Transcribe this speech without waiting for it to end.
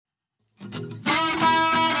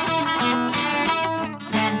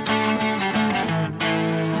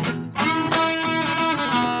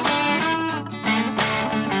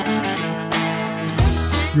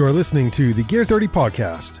You are listening to the Gear 30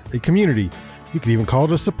 podcast, a community, you could even call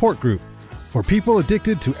it a support group, for people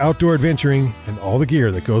addicted to outdoor adventuring and all the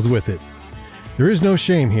gear that goes with it. There is no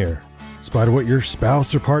shame here. In spite of what your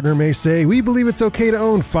spouse or partner may say, we believe it's okay to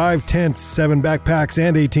own 5 tents, 7 backpacks,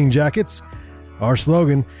 and 18 jackets. Our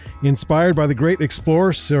slogan, inspired by the great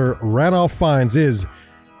explorer Sir Ranulph Fiennes, is,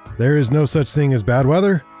 there is no such thing as bad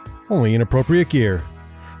weather, only inappropriate gear.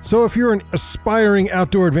 So if you're an aspiring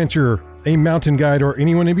outdoor adventurer, a mountain guide, or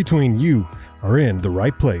anyone in between, you are in the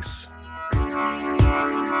right place.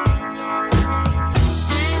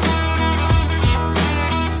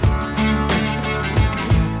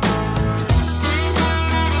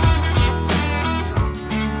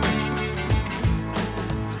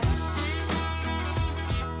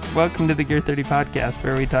 Welcome to the Gear 30 podcast,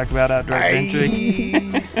 where we talk about outdoor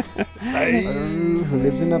adventuring. Who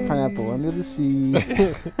lives in a pineapple under the sea?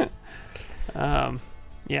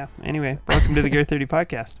 Yeah, anyway, welcome to the Gear 30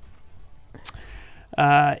 podcast.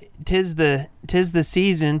 Tis the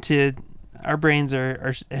season to, our brains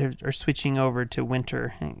are switching over to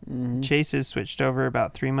winter. Mm-hmm. Chase has switched over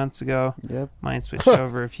about 3 months ago. Yep. Mine switched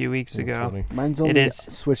over a few weeks ago. Funny. Mine's only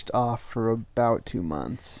switched off for about 2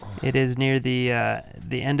 months. It is near the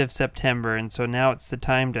end of September, and so now it's the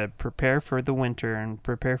time to prepare for the winter and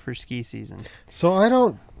prepare for ski season. So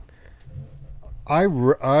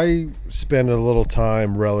I spend a little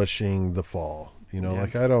time relishing the fall,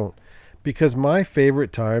 Yeah. because my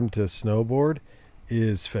favorite time to snowboard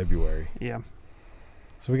is February. Yeah.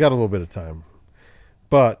 So we got a little bit of time,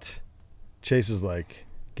 but Chase is like,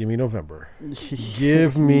 give me November.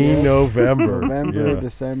 Give me Yeah. November. November, Yeah.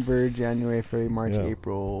 December, January, February, March, Yeah.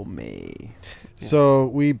 April, May. So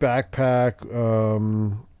we backpack,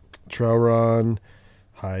 trail run,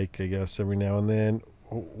 hike, I guess, every now and then.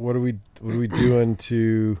 What are we doing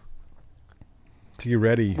to get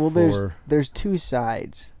ready Well, for? there's two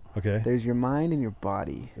sides. Okay. There's your mind and your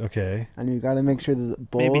body. Okay. And you got to make sure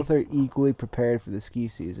that both are equally prepared for the ski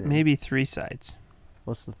season. Maybe 3 sides: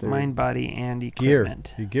 What's the third? mind, body, and Gear.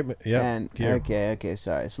 equipment. You get me? Yeah. And, gear. okay,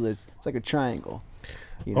 sorry. So it's like a triangle.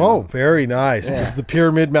 you Oh, know? very nice. Yeah. This is the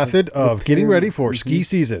pyramid method of getting ready for ski Mhm.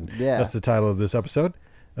 season. Yeah. That's the title of this episode.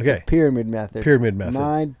 Okay. Pyramid method. Pyramid method.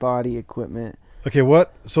 Mind, body, equipment. Okay,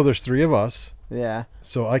 what? So there's 3 of us. Yeah.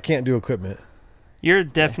 So I can't do equipment. You're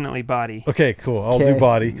definitely body. Okay, cool. I'll Okay, do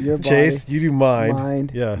body. your body. Chase, you do mind.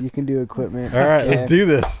 Mind. Yeah. You can do equipment. All right, Okay. let's do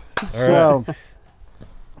this. All So,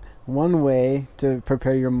 one way to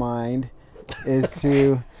prepare your mind is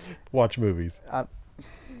to Watch movies.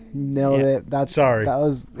 nail Yeah. it. That's Sorry. That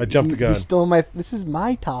was I jumped the gun. You stole my. This is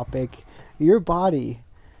my topic. Your body.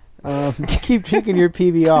 Keep drinking your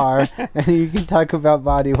PBR, and you can talk about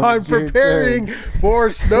body. When I'm it's your preparing turn. for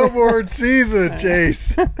snowboard season,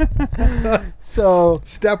 Chase. So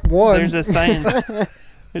Step 1. There's a science.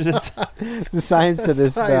 There's a the science to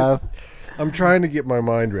this Science. stuff. I'm trying to get my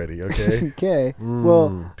mind ready, okay? Okay.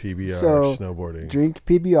 Well, PBR, so snowboarding. drink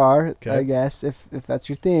PBR. Okay. I guess if that's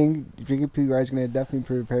your thing, drinking PBR is going to definitely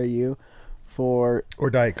prepare you for.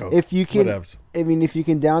 Or Diet Coke. If you can, Whatevs. I mean, if you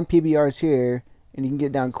can down PBRs here and you can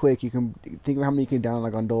get down quick, you can think of how many you can down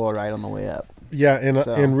like on Gondola ride on the way up. Yeah, and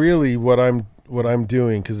So- and really what I'm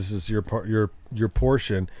doing, because this is your part, your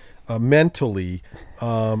portion, mentally,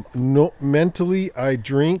 mentally I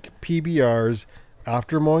drink PBRs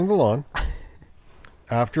after mowing the lawn,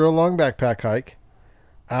 after a long backpack hike,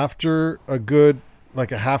 after a good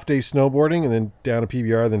like a half day snowboarding, and then down a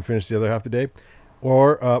PBR, then finish the other half the day,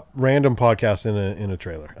 or random podcast in a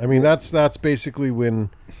trailer. I mean, that's basically when.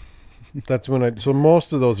 That's when so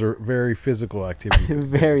most of those are very physical activities.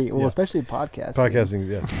 Very well, Yeah. especially podcasting. Podcasting,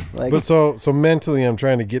 yeah. Like, But so mentally, I'm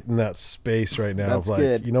trying to get in that space right now. That's of like,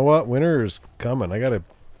 good. you know what, winter is coming. I gotta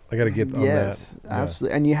get on yes, that. Yeah.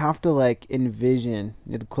 absolutely. And you have to like envision.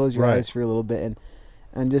 You have to close your Right. eyes for a little bit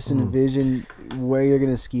and just envision where you're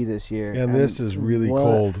gonna ski this year. And this is really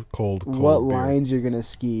cold. What beer. lines you're gonna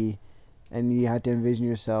ski, and you have to envision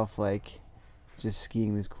yourself like just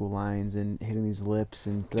skiing these cool lines and hitting these lips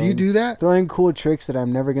and Do you do that? throwing cool tricks that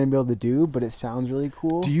I'm never gonna be able to do, but it sounds really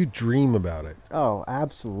cool. Do you dream about it? Oh,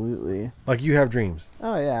 absolutely. Like you have dreams.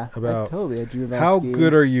 Oh yeah, About I dream about How skiing.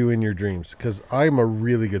 good are you in your dreams? Because I'm a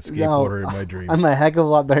really good skateboarder in my dreams. I'm a heck of a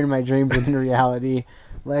lot better in my dreams than in reality.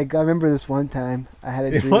 Like I remember this one time I had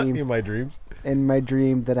a dream in my dreams.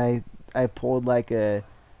 that I pulled like a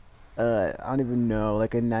I don't even know,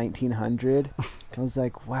 like a 1900. I was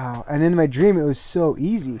like, wow. And in my dream, it was so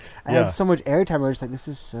easy. I Yeah. had so much airtime. I was like, this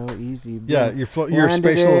is so easy. Yeah, Boom. your Landed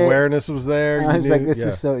spatial it. awareness was there. And you I was knew- like, this yeah.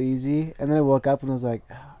 is so easy. And then I woke up and I was like,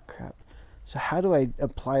 oh, crap. So how do I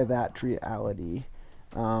apply that to reality?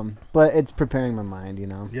 But it's preparing my mind, you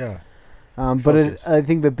know. Yeah. But Focus. I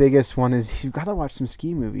think the biggest one is you've got to watch some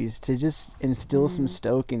ski movies to just instill some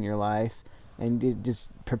stoke in your life, and it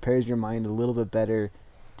just prepares your mind a little bit better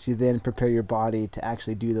to then prepare your body to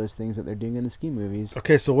actually do those things that they're doing in the ski movies.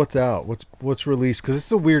 Okay, so what's out? What's released? Because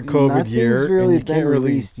it's a weird COVID year. Nothing's really and you been can't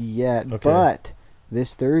released yet, Okay. but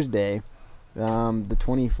this Thursday, the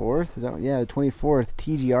 24th, the 24th,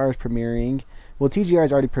 TGR is premiering. Well, TGR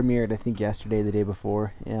has already premiered, I think, yesterday, the day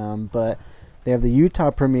before. But they have the Utah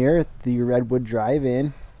premiere at the Redwood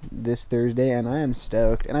Drive-In this Thursday, and I am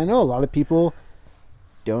stoked. And I know a lot of people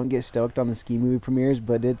don't get stoked on the ski movie premieres,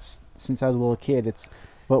 but since I was a little kid, it's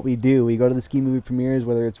what we do. We go to the ski movie premieres,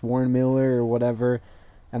 whether it's Warren Miller or whatever,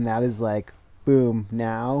 and that is like, boom,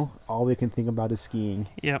 now all we can think about is skiing.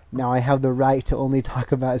 Yep. Now I have the right to only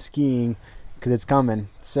talk about skiing because it's coming.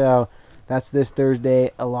 So that's this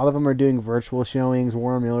Thursday. A lot of them are doing virtual showings.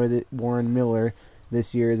 Warren Miller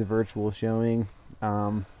this year is a virtual showing.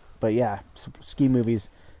 But yeah, ski movies,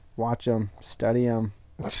 watch them, study them.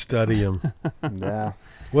 Study them. Yeah.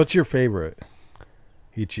 What's your favorite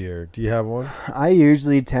each year? Do you have one? I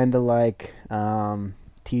usually tend to like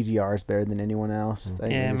TGRs better than anyone else. I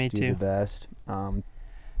think Yeah, they just me do too. the best.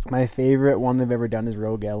 My favorite one they've ever done is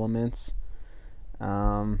Rogue Elements.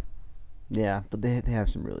 Yeah, but they have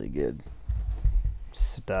some really good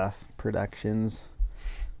stuff, productions.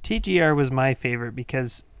 TGR was my favorite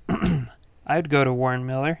because I'd go to Warren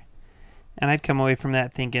Miller, and I'd come away from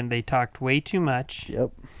that thinking they talked way too much,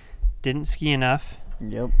 Yep. didn't ski enough.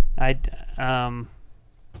 Yep.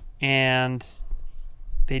 And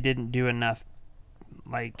they didn't do enough,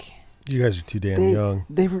 like, You guys are too damn young.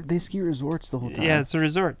 They ski resorts the whole time. yeah, it's the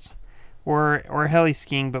resorts, or heli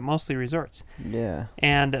skiing, but mostly resorts. Yeah.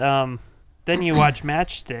 And then you watch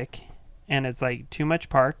Matchstick, and it's like too much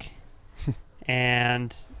park,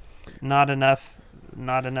 and not enough. Who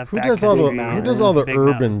does all the backcountry Who does or all the big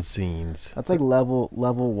urban mountain. That's like level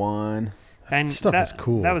 1. And stuff is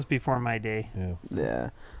cool. That was before my day. Yeah. Yeah.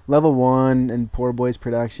 Level 1 and Poor Boys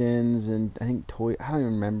Productions and I think I don't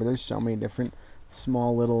even remember. There's so many different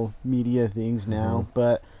small little media things now,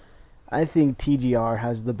 but I think TGR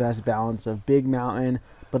has the best balance of big mountain,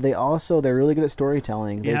 but they're really good at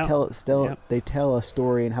storytelling. Yeah. They tell a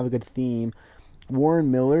story and have a good theme.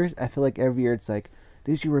 Warren Miller's, I feel like every year it's like,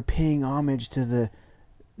 this year we're paying homage to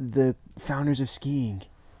the founders of skiing.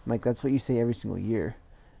 Like that's what you say every single year.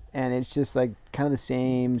 And it's just like kind of the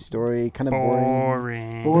same story, kind of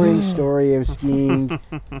boring story of skiing,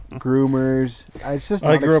 groomers. It's just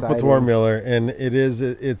not I grew up with exciting. Warren Miller, and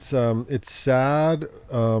it's sad,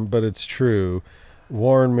 but it's true.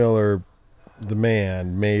 Warren Miller, the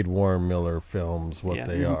man, made Warren Miller films what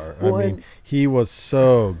they are. Well, I mean, he was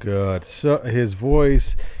so good. So his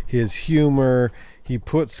voice, his humor, he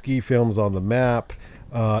put ski films on the map.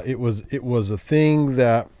 It was a thing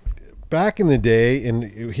that back in the day,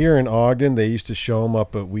 here in Ogden, they used to show them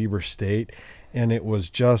up at Weber State, and it was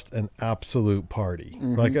just an absolute party,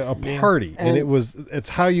 like a party. And it's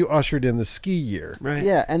how you ushered in the ski year. Right.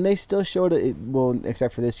 Yeah, and they still showed it. Well,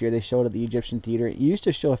 except for this year, they showed it at the Egyptian Theater. It used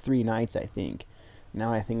to show 3 nights, I think.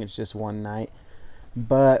 Now I think it's just 1 night.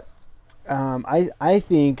 But I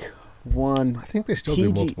think I think they still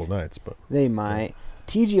do multiple nights, but they might.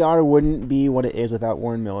 TGR wouldn't be what it is without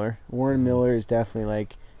Warren Miller. Warren Miller is definitely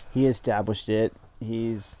like, he established it.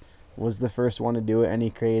 Was the first one to do it, and he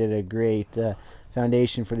created a great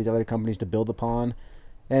foundation for these other companies to build upon.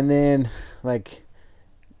 And then, like,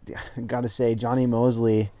 gotta say, Johnny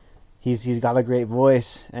Mosley, he's got a great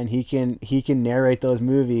voice, and he can narrate those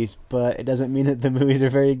movies, but it doesn't mean that the movies are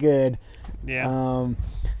very good. Yeah.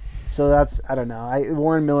 So that's, I don't know.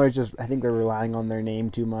 Warren Miller I think they're relying on their name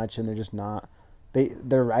too much, and they're just not.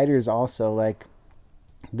 Their writers also, like,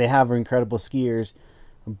 they have incredible skiers,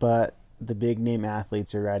 but the big name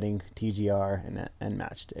athletes are riding TGR and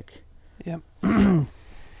Matchstick. Yep.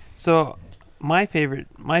 So my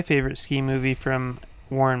favorite ski movie from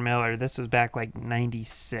Warren Miller, this was back like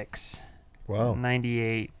 96. wow.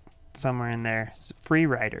 98, somewhere in there. Free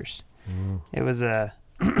Riders. Mm. It was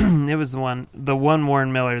the one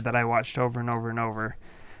Warren Miller that I watched over and over and over.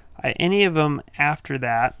 Any of them after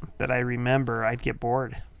that I remember, I'd get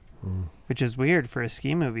bored, which is weird for a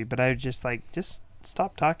ski movie, but I would just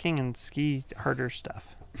stop talking and ski harder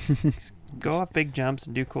stuff. Go off big jumps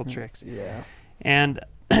and do cool tricks. Yeah. And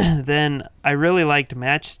then I really liked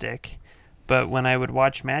Matchstick, but when I would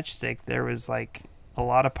watch Matchstick, there was like a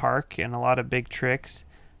lot of park and a lot of big tricks,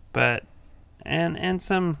 but and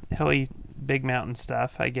some hilly big mountain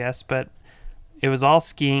stuff, I guess, but it was all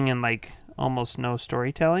skiing and like almost no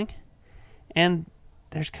storytelling. And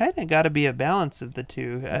there's kind of got to be a balance of the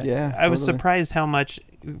two. Yeah, I was totally. surprised how much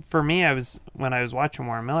for me, when I was watching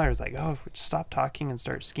Warren Miller, I was like, oh, stop talking and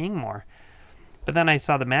start skiing more. But then I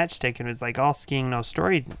saw the Matchstick and it was like all skiing, no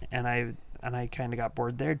story, and I kind of got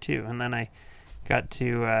bored there too. And then I got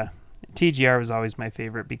to TGR was always my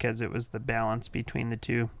favorite because it was the balance between the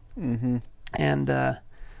two. Mm-hmm. And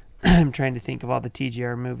I'm trying to think of all the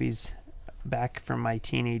TGR movies back from my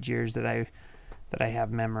teenage years that I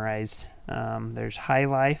have memorized. There's High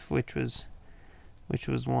Life, which was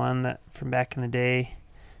one that from back in the day.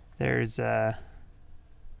 There's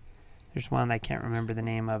one I can't remember the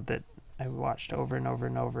name of that I watched over and over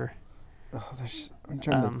and over. Oh, I'm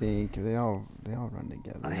trying to think. They all run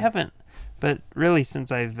together. I haven't, but really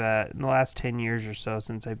since I've in the last 10 years or so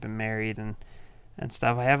since I've been married and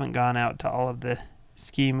stuff, I haven't gone out to all of the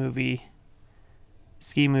ski movies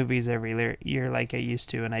every year like I used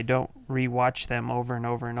to, and I don't rewatch them over and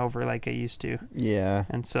over and over like I used to. Yeah.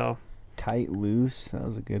 And so Tight Loose, that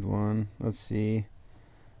was a good one. Let's see.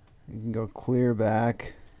 You can go clear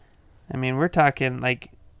back. I mean, we're talking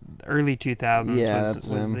like early 2000s. Yeah,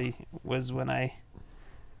 was when I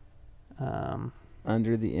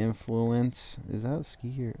Under the Influence. Is that a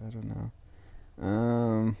ski or I don't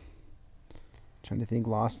know. Trying to think.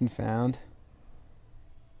 Lost and Found.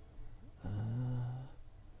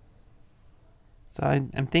 So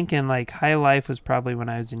I'm thinking like High Life was probably when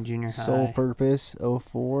I was in junior high. Sole Purpose,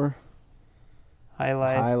 04. High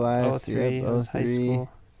Life, 03. Yep, It was high 03. school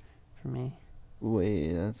for me.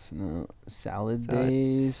 Wait, Salad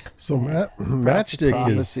Days. So Matchstick is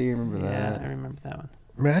Prophecy, remember Yeah, that? I remember that one.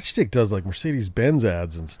 Matchstick does like Mercedes-Benz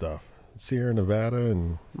ads and stuff. Sierra Nevada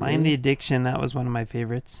and Mind the Addiction, that was one of my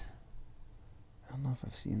favorites. I don't know if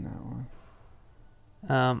I've seen that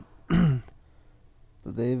one. Um,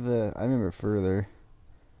 But they've, I remember Further.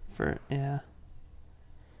 Yeah,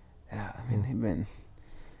 Yeah, I mean, they've been,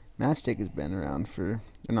 Matchstick has been around for,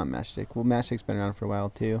 or not Matchstick, well, Matchstick's been around for a while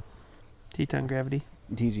too. Teton Gravity.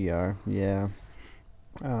 TGR, yeah.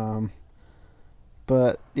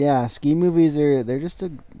 But yeah, ski movies they're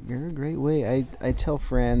a great way. I tell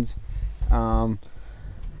friends, I've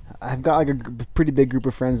got like a pretty big group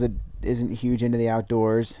of friends that isn't huge into the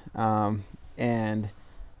outdoors, and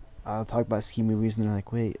I'll talk about ski movies and they're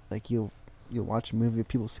like, wait, like you'll watch a movie of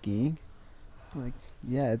people skiing? I'm like,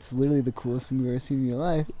 yeah, it's literally the coolest thing you've ever seen in your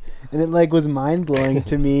life. And it like was mind blowing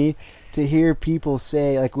to me to hear people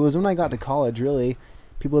say, like, it was when I got to college really,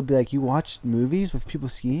 people would be like, you watched movies with people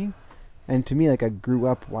skiing? And to me, like, I grew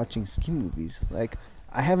up watching ski movies. Like,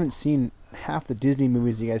 I haven't seen half the Disney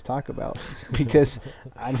movies you guys talk about because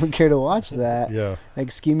I don't care to watch that. yeah.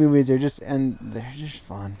 Like, ski movies are they're just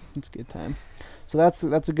fun. It's a good time. So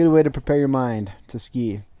that's a good way to prepare your mind to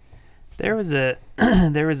ski. There was a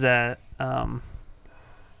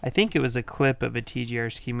I think it was a clip of a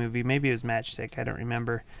TGR ski movie. Maybe it was Matchstick. I don't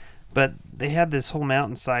remember. But they had this whole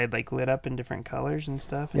mountainside like lit up in different colors and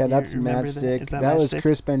stuff. Yeah, And that's you remember Matchstick. That That was Matchstick?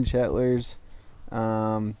 Chris Ben Chetler's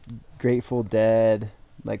Grateful Dead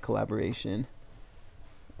like collaboration.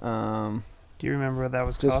 Do you remember what that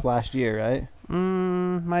was Just called? last year, right?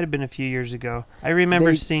 Might have been a few years ago. I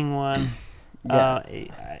remember seeing one. Yeah.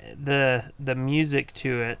 The music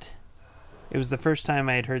to it. It was the first time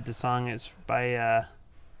I had heard the song. It's by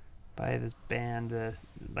this band,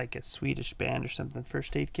 like a Swedish band or something.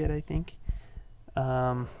 First Aid Kit, I think.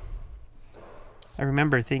 I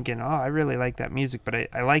remember thinking, oh, I really like that music, but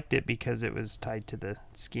I liked it because it was tied to the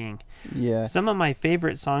skiing. Yeah. Some of my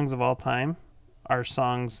favorite songs of all time are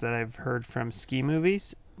songs that I've heard from ski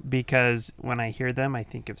movies because when I hear them, I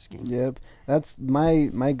think of skiing. Yep. That's my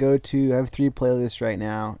go-to. I have 3 playlists right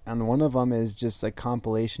now, and one of them is just a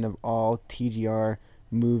compilation of all TGR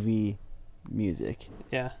movie music.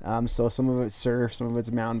 Yeah. So some of it's surf, some of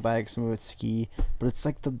it's mountain bike, some of it's ski, but it's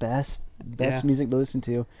like the best Yeah. music to listen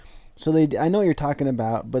to. So I know what you're talking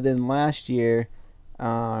about, but then last year,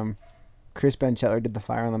 Chris Ben Chetler did the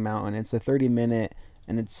Fire on the Mountain. It's a 30-minute,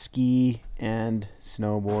 and it's ski and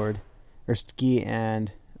snowboard, or ski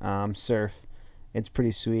and surf. It's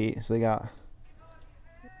pretty sweet. So they got,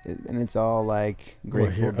 and it's all like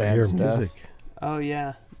Grateful I Dead hear stuff. music. Oh,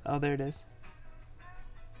 yeah. Oh, there it is.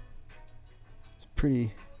 It's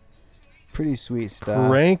pretty sweet stuff.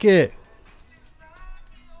 Crank it.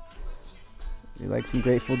 You like some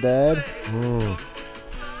Grateful Dead? Mm.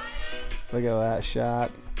 Look at that shot.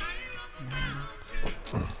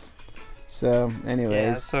 So, anyways,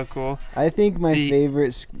 Yeah, so cool. I think my The-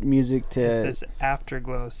 favorite music It's to. this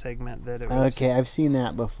Afterglow segment that it was. Okay, I've seen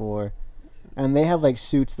that before, and they have like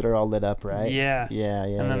suits that are all lit up, right? Yeah. Yeah.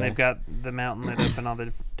 And then yeah. they've got the mountain lit up in all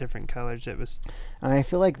the different colors. It was, And I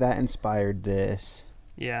feel like that inspired this.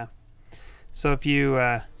 yeah. So if you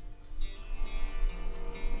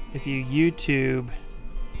YouTube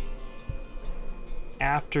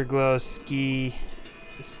Afterglow ski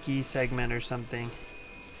segment or something.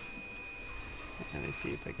 Let me see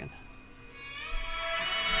if I can.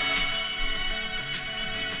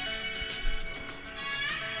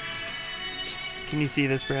 Can you see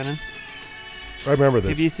this, Brandon? I remember this.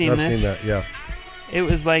 Have you seen I've this? seen that, yeah. It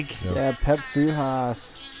was like Yep. Yeah, Pep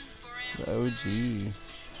Fujas, the OG.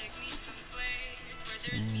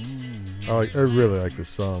 I really like this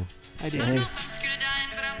song. I do Same. too.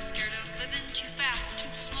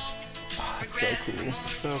 Oh, that's so cool.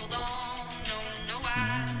 So cool.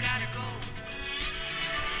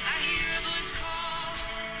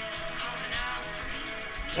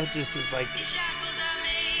 That just is like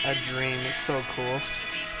a dream. It's so cool.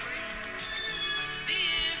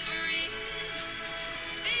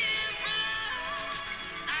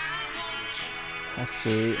 That's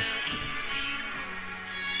sweet.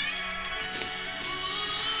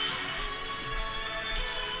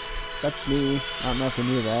 That's me. I don't know if you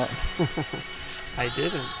knew that. I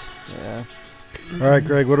didn't. Yeah. All right,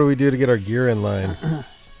 Greg, what do we do to get our gear in line?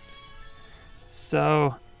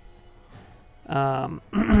 So,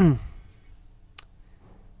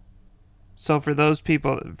 so for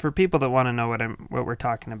people that want to know what we're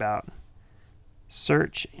talking about,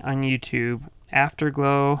 search on YouTube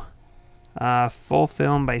Afterglow, full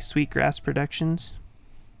film by Sweetgrass Productions,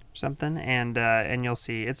 something, and you'll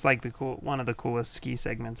see it's like one of the coolest ski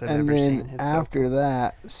segments I've And ever then seen. It's after so cool.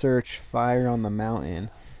 that, search Fire on the Mountain.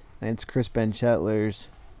 And it's Chris Ben Chetler's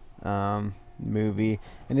movie.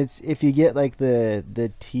 And it's if you get like the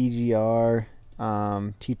TGR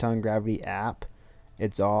Teton Gravity app,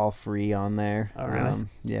 it's all free on there. Oh, really?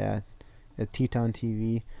 Yeah, at Teton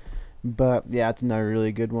TV. But yeah, it's another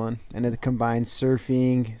really good one. And it combines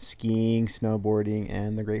surfing, skiing, snowboarding,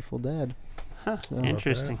 and the Grateful Dead. Huh, So-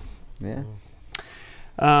 interesting. Yeah.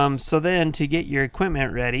 So then to get your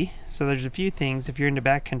equipment ready, so there's a few things if you're into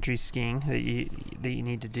backcountry skiing that you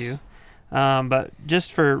need to do. But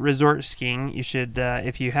just for resort skiing, you should,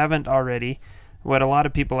 if you haven't already, what a lot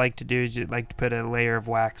of people like to do is you'd like to put a layer of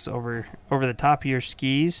wax over the top of your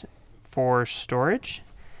skis for storage,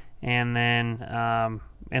 and then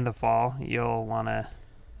in the fall you'll want to.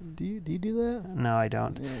 Do you do that? No, I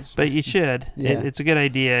don't. Yes. But you should. Yeah. It's a good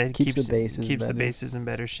idea. It Keeps the bases keeps the better. bases in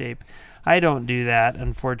better shape. I don't do that,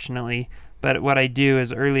 unfortunately. But what I do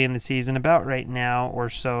is early in the season, about right now or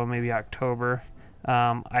so, maybe October,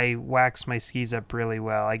 I wax my skis up really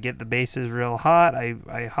well. I get the bases real hot.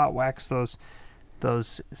 I hot wax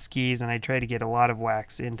those skis, and I try to get a lot of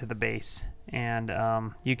wax into the base. And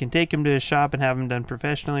you can take them to a shop and have them done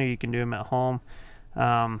professionally, or you can do them at home.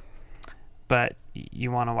 But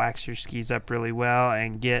you want to wax your skis up really well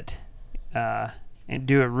and and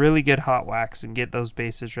do a really good hot wax and get those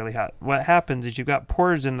bases really hot. What happens is you've got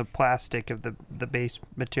pores in the plastic of the base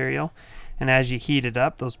material, and as you heat it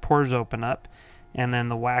up, those pores open up, and then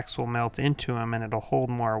the wax will melt into them, and it'll hold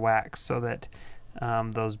more wax so that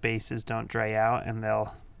those bases don't dry out, and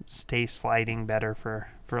they'll stay sliding better for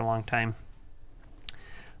a long time.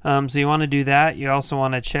 So you want to do that. You also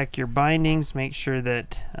want to check your bindings, make sure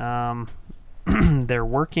that they're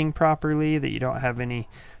working properly, that you don't have any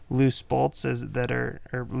loose bolts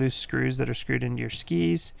or loose screws that are screwed into your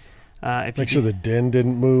skis. Make sure the din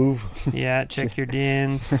didn't move. Yeah, check your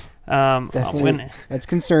din. Definitely. That's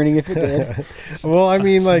concerning if it did. Well, I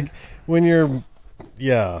mean, like when you're,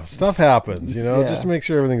 stuff happens, Yeah. just make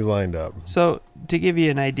sure everything's lined up. So to give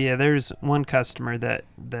you an idea, there's one customer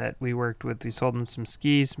that we worked with. We sold him some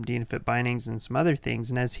skis, some Dynafit bindings, and some other things.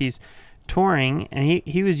 And as he's touring, and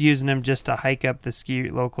he was using them just to hike up the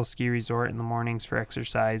local ski resort in the mornings for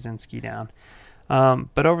exercise and ski down.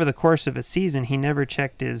 But over the course of a season, he never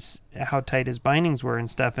checked how tight his bindings were and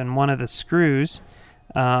stuff. And one of the screws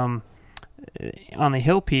on the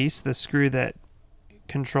hill piece, the screw that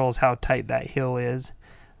controls how tight that hill is,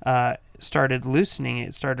 started loosening.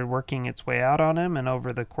 It started working its way out on him, and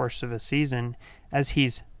over the course of a season,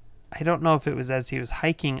 I don't know if it was as he was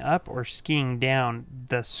hiking up or skiing down,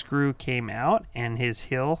 the screw came out and his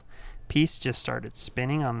hill piece just started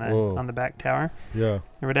spinning on the back tower, Yeah.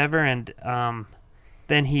 or whatever. And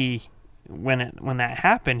then when that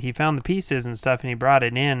happened, he found the pieces and stuff, and he brought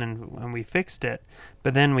it in, and we fixed it.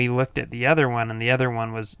 But then we looked at the other one, and the other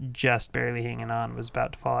one was just barely hanging on, was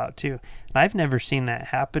about to fall out too. And I've never seen that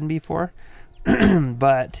happen before.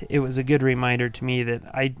 But it was a good reminder to me that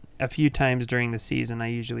a few times during the season, I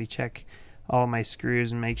usually check all my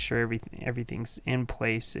screws and make sure everything's in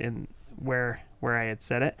place and where I had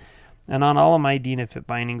set it. And on all of my Dynafit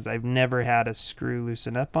bindings, I've never had a screw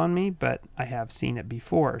loosen up on me, but I have seen it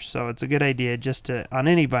before. So it's a good idea just to, on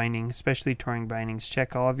any binding, especially touring bindings,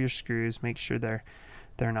 check all of your screws, make sure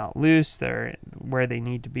they're not loose, they're where they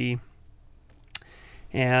need to be.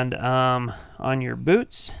 And on your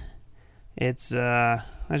boots, it's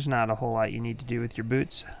there's not a whole lot you need to do with your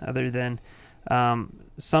boots other than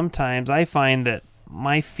sometimes I find that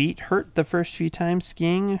my feet hurt the first few times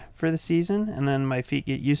skiing for the season, and then my feet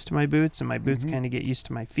get used to my boots, and my boots kind of get used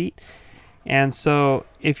to my feet. And so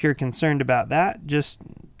if you're concerned about that, just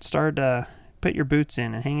start put your boots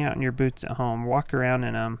in and hang out in your boots at home. Walk around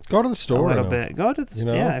in them. Go to the store a little bit. Go to the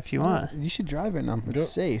store, yeah, if you want. You should drive in them. It's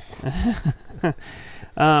safe.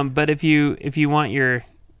 But if you want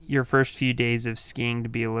your first few days of skiing to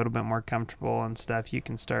be a little bit more comfortable and stuff, you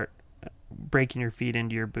can start breaking your feet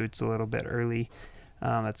into your boots a little bit early.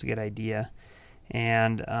 That's a good idea.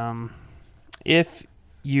 And if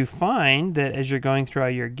you find that as you're going through all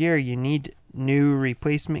your gear, you need new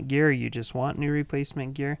replacement gear, you just want new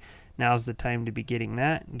replacement gear, now's the time to be getting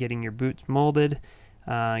that, getting your boots molded,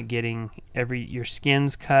 getting your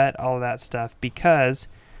skins cut, all of that stuff, because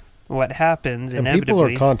what happens and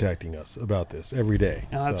inevitably... people are contacting us about this every day.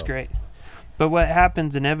 Oh, that's great. But what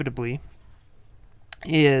happens inevitably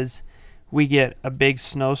is we get a big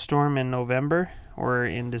snowstorm in November or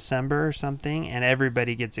in December or something, and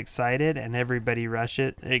everybody gets excited and everybody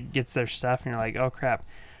it gets their stuff, and you're like, oh crap,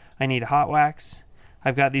 I need hot wax.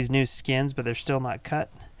 I've got these new skins, but they're still not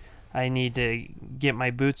cut. I need to get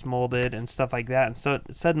my boots molded and stuff like that. And so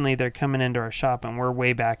suddenly they're coming into our shop and we're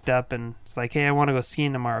way backed up, and it's like, hey, I want to go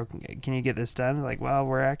skiing tomorrow. Can you get this done? Like, well,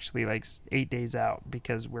 we're actually like 8 days out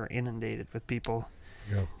because we're inundated with people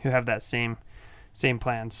who have that same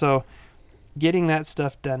plan. So getting that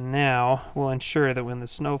stuff done now will ensure that when the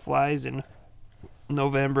snow flies in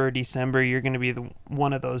November, December, you're going to be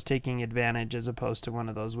one of those taking advantage, as opposed to one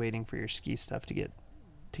of those waiting for your ski stuff to get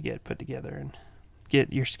put together and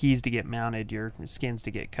get your skis to get mounted, your skins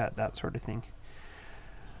to get cut, that sort of thing.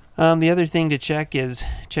 The other thing to check is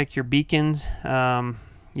check your beacons.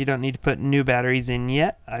 You don't need to put new batteries in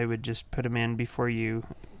yet. I would just put them in before you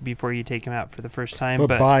take them out for the first time.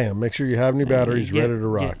 But buy them. Make sure you have new batteries ready to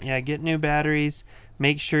rock. Get new batteries.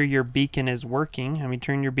 Make sure your beacon is working. I mean,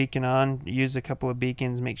 turn your beacon on. Use a couple of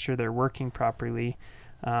beacons. Make sure they're working properly.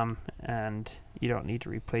 And you don't need to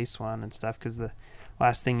replace one and stuff, because the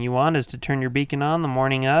last thing you want is to turn your beacon on the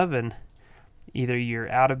morning of and either you're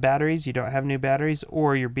out of batteries, you don't have new batteries,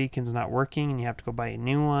 or your beacon's not working and you have to go buy a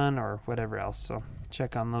new one or whatever else. So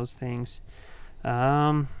check on those things.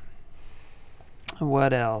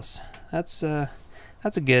 What else? That's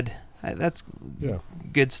good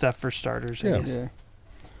stuff for starters, I guess. Yeah.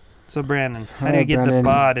 So Brandon, how do you get the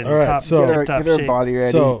bod in top shape? Get our body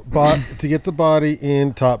ready. So to get the body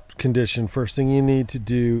in top condition, first thing you need to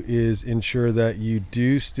do is ensure that you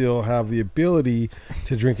do still have the ability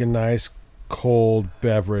to drink a nice cold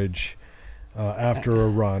beverage after a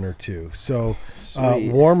run or two. So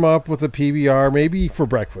warm up with a PBR, maybe for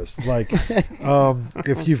breakfast. Like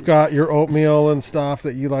if you've got your oatmeal and stuff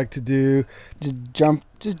that you like to do, just jump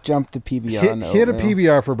the PBR. Hit a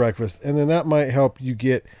PBR for breakfast, and then that might help you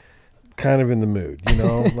get kind of in the mood,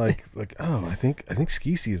 like oh, I think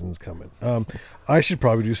ski season's coming. I should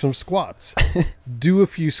probably do some squats. Do a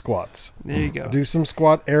few squats. There you go. Do some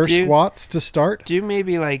squats to start. Do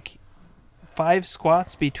maybe like 5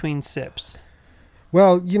 squats between sips.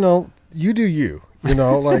 Well, you do you.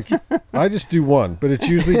 Like I just do one, but it's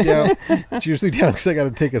usually down. It's usually down because I got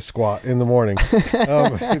to take a squat in the morning,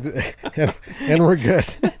 and we're good.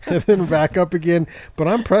 And then back up again. But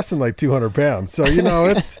I'm pressing like 200 pounds, so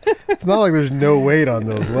it's not like there's no weight on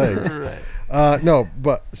those legs. Right. No,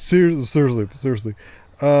 but seriously,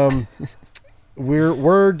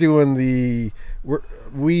 we're doing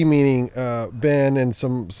we meaning Ben and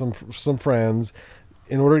some friends,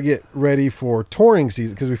 in order to get ready for touring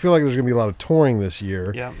season, because we feel like there's going to be a lot of touring this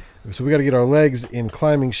year. Yeah. So we got to get our legs in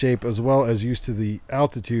climbing shape as well as used to the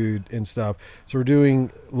altitude and stuff. So we're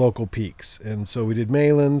doing local peaks. And so we did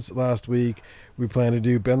Malin's last week. We plan to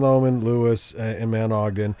do Ben Lomond, Lewis, and Mount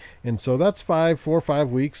Ogden. And so that's 4 or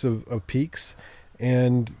 5 weeks of peaks.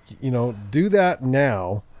 And, do that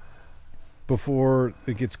now before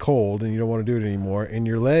it gets cold and you don't want to do it anymore. And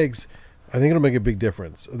your legs, I think it'll make a big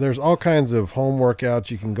difference. There's all kinds of home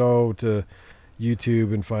workouts. You can go to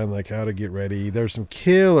YouTube and find like how to get ready. There's some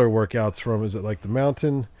killer workouts from, is it like the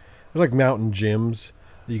mountain? There's like mountain gyms.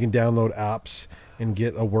 You can download apps and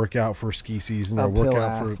get a workout for ski season or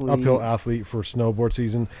workout for uphill athlete for snowboard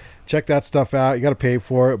season. Check that stuff out. You got to pay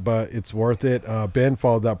for it, but it's worth it. Ben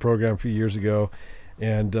followed that program a few years ago,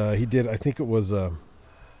 and he did, I think it was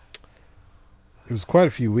quite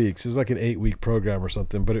a few weeks. It was like an 8-week program or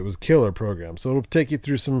something, but it was killer program. So it'll take you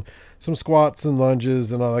through some squats and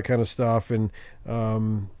lunges and all that kind of stuff. And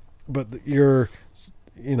but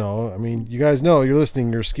you know, I mean, you guys know, you're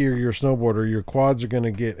listening, you're a skier, you're a snowboarder, your quads are going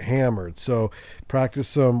to get hammered. So practice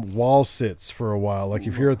some wall sits for a while. Like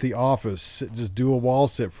if you're at the office, just do a wall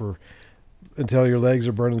sit until your legs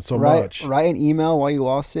are burning so much. Write an email while you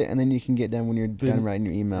wall sit, and then you can get done when you're done writing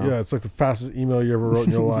your email. Yeah, it's like the fastest email you ever wrote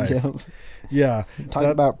in your life. Yep. Yeah. Talk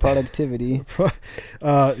about productivity.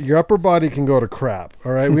 Your upper body can go to crap.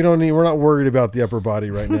 All right. We're not worried about the upper body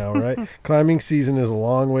right now. Right. Climbing season is a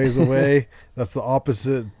long ways away. That's the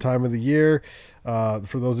opposite time of the year.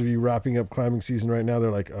 For those of you wrapping up climbing season right now,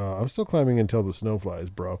 they're like, I'm still climbing until the snow flies,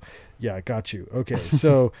 bro. Yeah, I got you. Okay.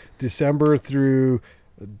 So December through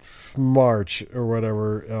March or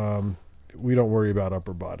whatever, we don't worry about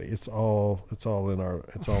upper body. It's all in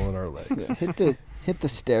our legs. Yeah, hit the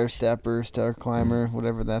stair stepper, stair climber,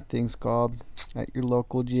 whatever that thing's called, at your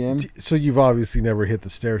local gym. So you've obviously never hit the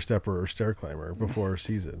stair stepper or stair climber before a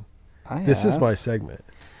season. This is my segment.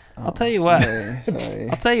 I'll tell you what.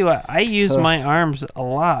 Sorry. I'll tell you what. I use my arms a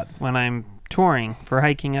lot when I'm touring for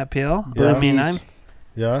hiking uphill. Yeah. I mean,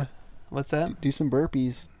 Yeah. What's that? Do some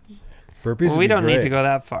burpees. Burpees. Well, we don't need to go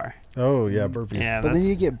that far. Oh yeah, burpees. Yeah, But then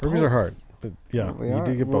you get burpees are hard. But yeah, They you are.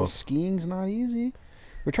 do get Well, both. skiing's not easy.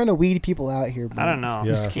 We're trying to weed people out here. I don't know.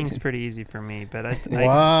 Yeah. Skiing's pretty easy for me, but I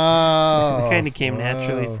Wow. it kind of came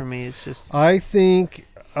naturally for me. It's just I think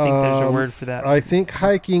there's a word for that. I think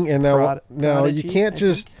hiking and now Prodigy, you can't I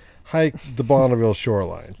just hike the Bonneville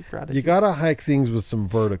shoreline. Prodigy. You gotta hike things with some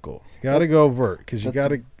vertical. You gotta go vert because you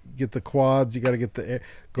gotta get the quads. You gotta get the air.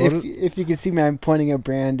 If you can see me, I'm pointing at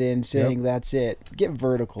Brandon saying that's it. Get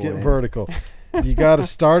vertical. Get in. vertical. You got to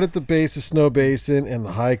start at the base of Snow Basin and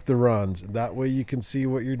hike the runs. That way you can see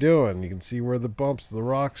what you're doing. You can see where the bumps, the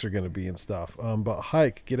rocks are going to be and stuff. But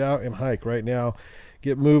get out and hike right now.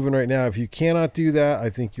 Get moving right now. If you cannot do that, I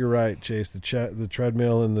think you're right, Chase. The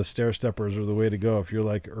treadmill and the stair steppers are the way to go if you're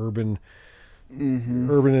like urban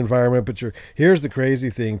environment. But here's the crazy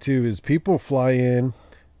thing too is people fly in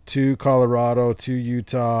to Colorado, to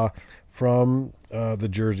Utah from the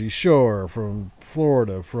Jersey Shore, from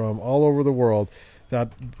Florida, from all over the world,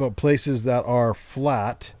 but places that are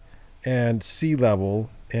flat and sea level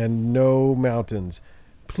and no mountains.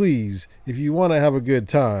 Please, if you want to have a good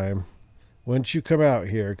time, once you come out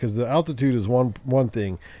here, because the altitude is one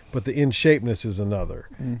thing, but the in shapeness is another.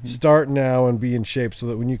 Start now and be in shape so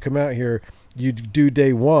that when you come out here, you do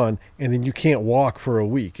day one and then you can't walk for a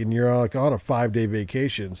week and you're like on a 5-day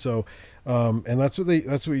vacation. So and that's what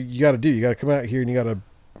you got to do. You got to come out here and you got to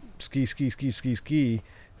ski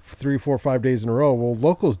 3, 4, 5 days in a row. Well,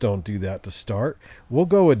 locals don't do that to start. We'll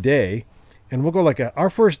go a day and we'll go like our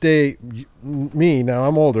first day. Me now,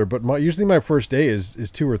 I'm older, but usually my first day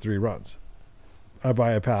is 2 or 3 runs. I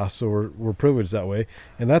buy a pass, so we're privileged that way,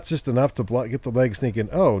 and that's just enough to get the legs thinking,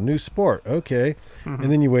 oh, new sport, okay.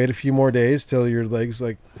 And then you wait a few more days till your legs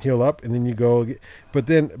like heal up, and then you go. But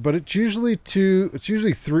it's usually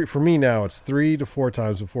 3 for me now. It's 3 to 4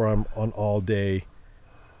 times before I'm on all day.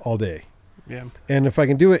 Yeah. And if I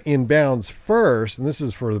can do it in bounds first, and this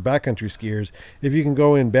is for the backcountry skiers, if you can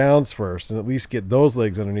go in bounds first and at least get those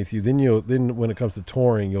legs underneath you, then when it comes to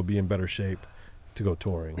touring, you'll be in better shape to go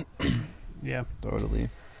touring. Yeah. Totally.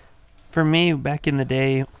 For me, back in the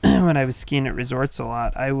day when I was skiing at resorts a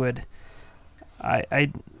lot, I'd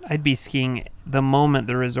be skiing the moment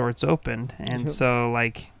the resorts opened, and so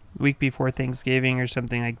like week before Thanksgiving or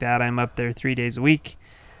something like that, I'm up there 3 days a week,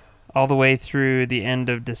 all the way through the end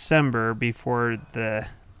of December before the.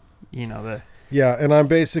 Yeah, and I'm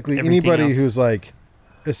basically anybody else. who's like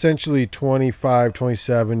essentially 25,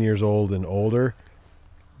 27 years old and older.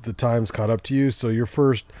 The time's caught up to you, so your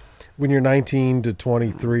first. When you're 19 to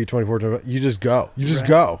 23, 24, 25, you just go. You just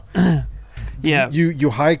go. Yeah. You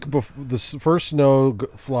hike before the first snow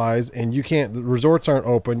flies, and you can't. The resorts aren't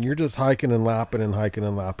open. You're just hiking and lapping and hiking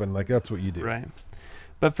and lapping. Like that's what you do. Right.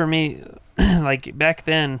 But for me, like back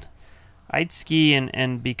then, I'd ski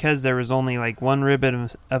and because there was only like one ribbon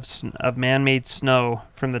of man-made snow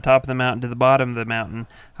from the top of the mountain to the bottom of the mountain,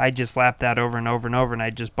 I'd just lap that over and over and over, and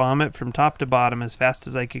I'd just bomb it from top to bottom as fast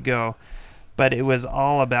as I could go. But it was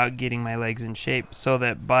all about getting my legs in shape so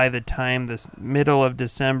that by the time the middle of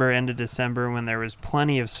December, end of December, when there was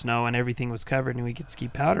plenty of snow and everything was covered and we could ski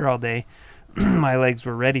powder all day, my legs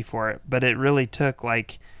were ready for it. But it really took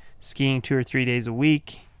like skiing 2 or 3 days a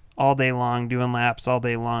week, all day long, doing laps all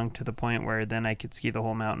day long, to the point where then I could ski the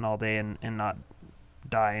whole mountain all day and not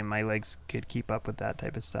die, and my legs could keep up with that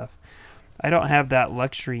type of stuff. I don't have that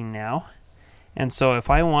luxury now. And so if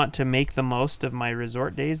I want to make the most of my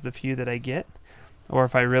resort days, the few that I get, or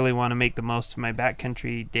if I really want to make the most of my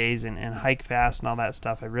backcountry days and hike fast and all that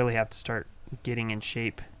stuff, I really have to start getting in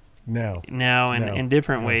shape now in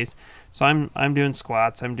different Yeah. ways. So I'm doing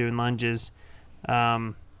squats, I'm doing lunges,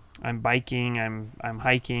 I'm biking, I'm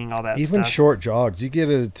hiking, all that even stuff. short jogs. You get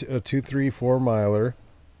a 2, 3, 4 miler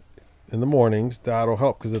in the mornings. That'll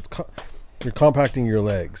help because you're compacting your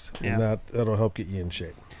legs, Yeah. and that'll help get you in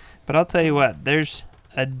shape. But I'll tell you what, there's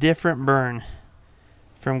a different burn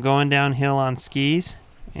from going downhill on skis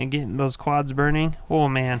and getting those quads burning. Oh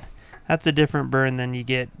man, that's a different burn than you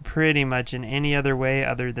get pretty much in any other way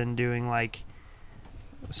other than doing like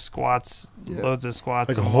squats, Yeah. loads of squats,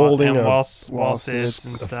 Like and holding a wall wall sits sits,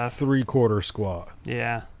 and A stuff. 3/4 squat.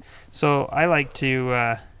 Yeah. So I like to,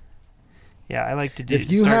 I like to do.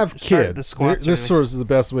 If you start have the kids, squats this early. sort of is the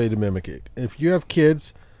best way to mimic it. If you have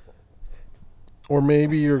kids, or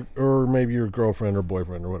maybe your girlfriend or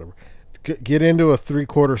boyfriend or whatever, get into a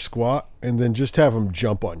 3/4 squat and then just have them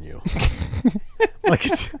jump on you, like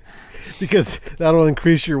it's because that'll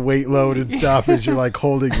increase your weight load and stuff as you're like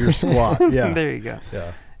holding your squat. Yeah, There you go.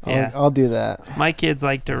 yeah. Yeah. I'll do that. My kids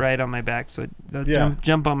like to ride on my back, so they'll Yeah.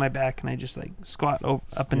 jump on my back, and I just like squat up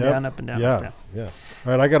and Yep. down, up and down, Yeah, up and down. yeah.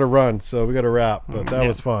 All right, I got to run, so we got to wrap. But that Yeah.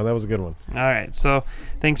 was fun. That was a good one. All right, so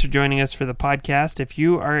thanks for joining us for the podcast. If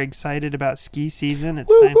you are excited about ski season, it's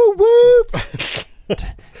Woo, time woo, woo.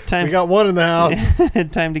 time We got one in the house.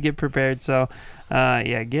 time to get prepared. So,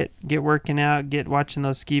 get working out, get watching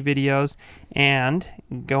those ski videos, and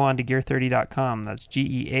go on to gear30.com. That's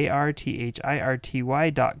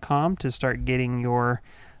GEARTHIRTY.com to start getting your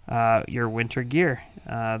winter gear,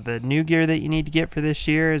 the new gear that you need to get for this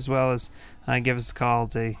year, as well as give us a call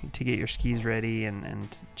to get your skis ready and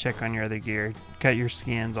check on your other gear, cut your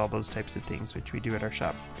skins, all those types of things, which we do at our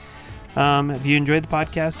shop. If you enjoyed the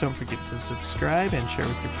podcast, don't forget to subscribe and share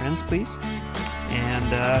with your friends, please. And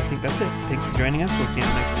I think that's it. Thanks for joining us. We'll see you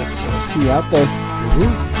on the next episode. See you out there.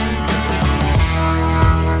 Woo-hoo.